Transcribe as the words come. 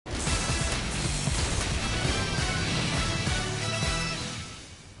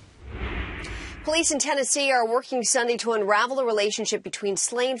Police in Tennessee are working Sunday to unravel the relationship between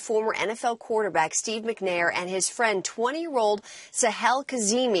slain former NFL quarterback Steve McNair and his friend 20-year-old Sahel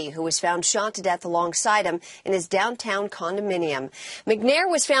Kazemi, who was found shot to death alongside him in his downtown condominium. McNair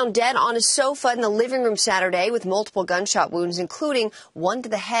was found dead on a sofa in the living room Saturday with multiple gunshot wounds, including one to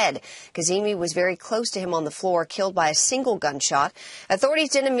the head. Kazemi was very close to him on the floor, killed by a single gunshot. Authorities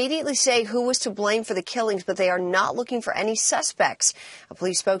didn't immediately say who was to blame for the killings, but they are not looking for any suspects. A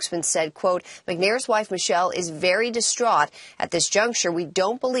police spokesman said, quote, McNair's wife, Michelle, is very distraught. At this juncture, we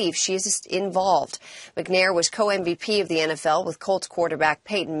don't believe she is involved. McNair was co-MVP of the NFL with Colts quarterback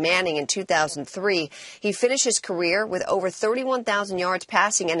Peyton Manning in 2003. He finished his career with over 31,000 yards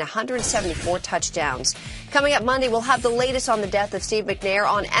passing and 174 touchdowns. Coming up Monday, we'll have the latest on the death of Steve McNair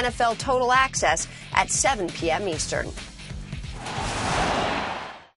on NFL Total Access at 7 p.m. Eastern.